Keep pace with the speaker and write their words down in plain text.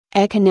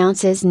EC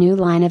announces new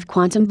line of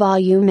quantum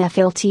volume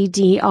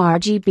FLT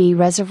RGB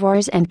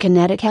reservoirs and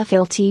Kinetic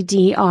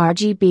FLT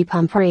RGB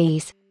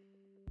pumps.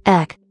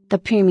 EC, the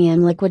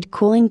premium liquid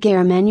cooling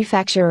gear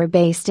manufacturer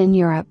based in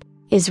Europe,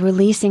 is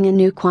releasing a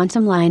new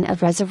quantum line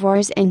of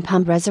reservoirs and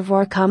pump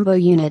reservoir combo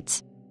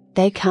units.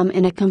 They come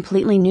in a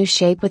completely new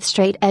shape with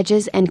straight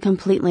edges and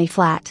completely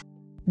flat.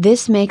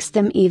 This makes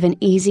them even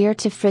easier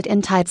to fit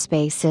in tight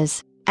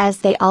spaces, as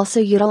they also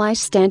utilize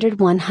standard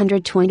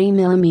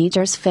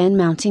 120mm fan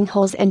mounting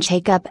holes and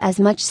take up as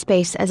much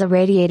space as a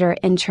radiator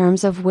in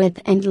terms of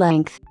width and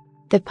length.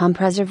 The pump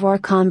reservoir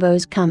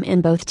combos come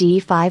in both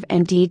D5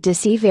 and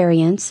D2C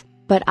variants,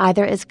 but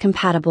either is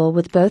compatible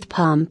with both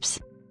pumps.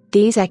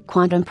 These EC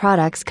Quantum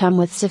products come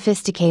with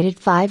sophisticated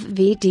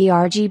 5VD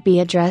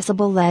RGB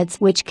addressable LEDs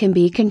which can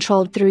be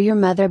controlled through your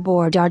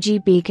motherboard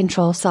RGB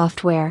control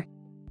software.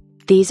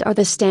 These are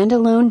the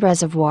standalone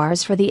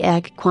reservoirs for the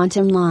EC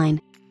Quantum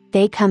line.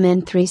 They come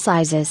in three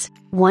sizes,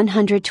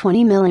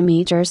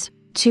 120mm,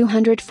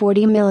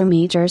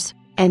 240mm,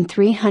 and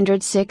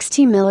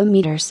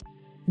 360mm.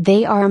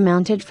 They are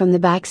mounted from the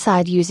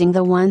backside using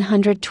the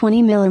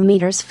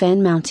 120mm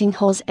fan mounting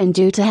holes, and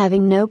due to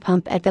having no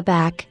pump at the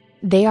back,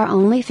 they are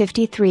only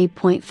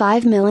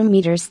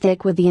 53.5mm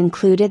thick with the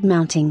included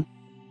mounting.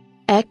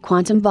 EC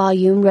Quantum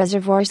Volume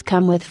reservoirs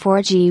come with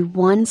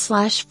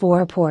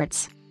 4G1/4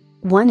 ports.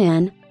 One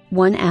in,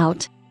 one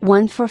out,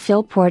 one for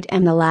fill port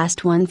and the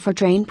last one for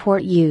drain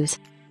port use.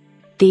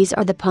 These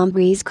are the pump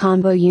Breeze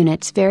combo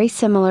units, very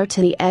similar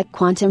to the EC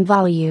Quantum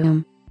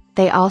Volume.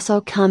 They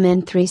also come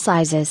in three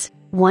sizes,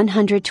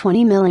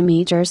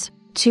 120mm,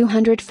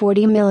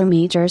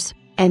 240mm,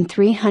 and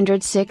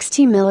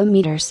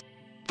 360mm.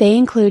 They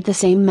include the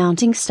same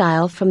mounting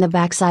style from the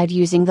backside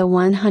using the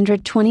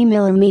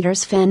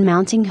 120mm fan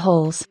mounting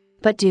holes,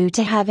 but due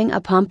to having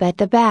a pump at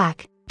the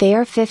back, they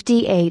are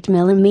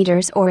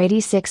 58mm or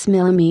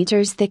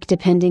 86mm thick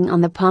depending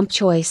on the pump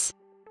choice.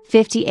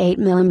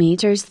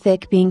 58mm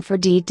thick being for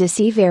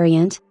D2C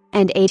variant,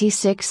 and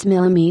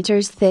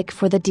 86mm thick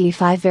for the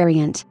D5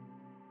 variant.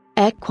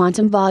 EC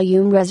Quantum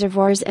Volume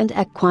reservoirs and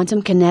EC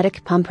Quantum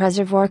Kinetic pump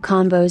reservoir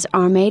combos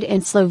are made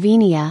in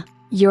Slovenia,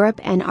 Europe,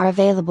 and are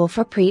available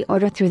for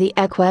pre-order through the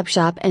EC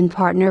webshop and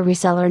partner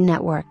reseller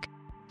network.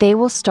 They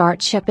will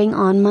start shipping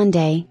on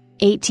Monday,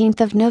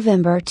 18th of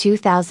November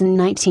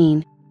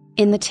 2019.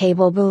 In the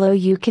table below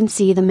you can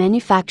see the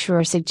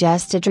manufacturer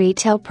suggested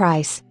retail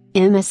price,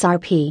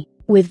 MSRP,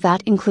 with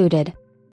VAT included.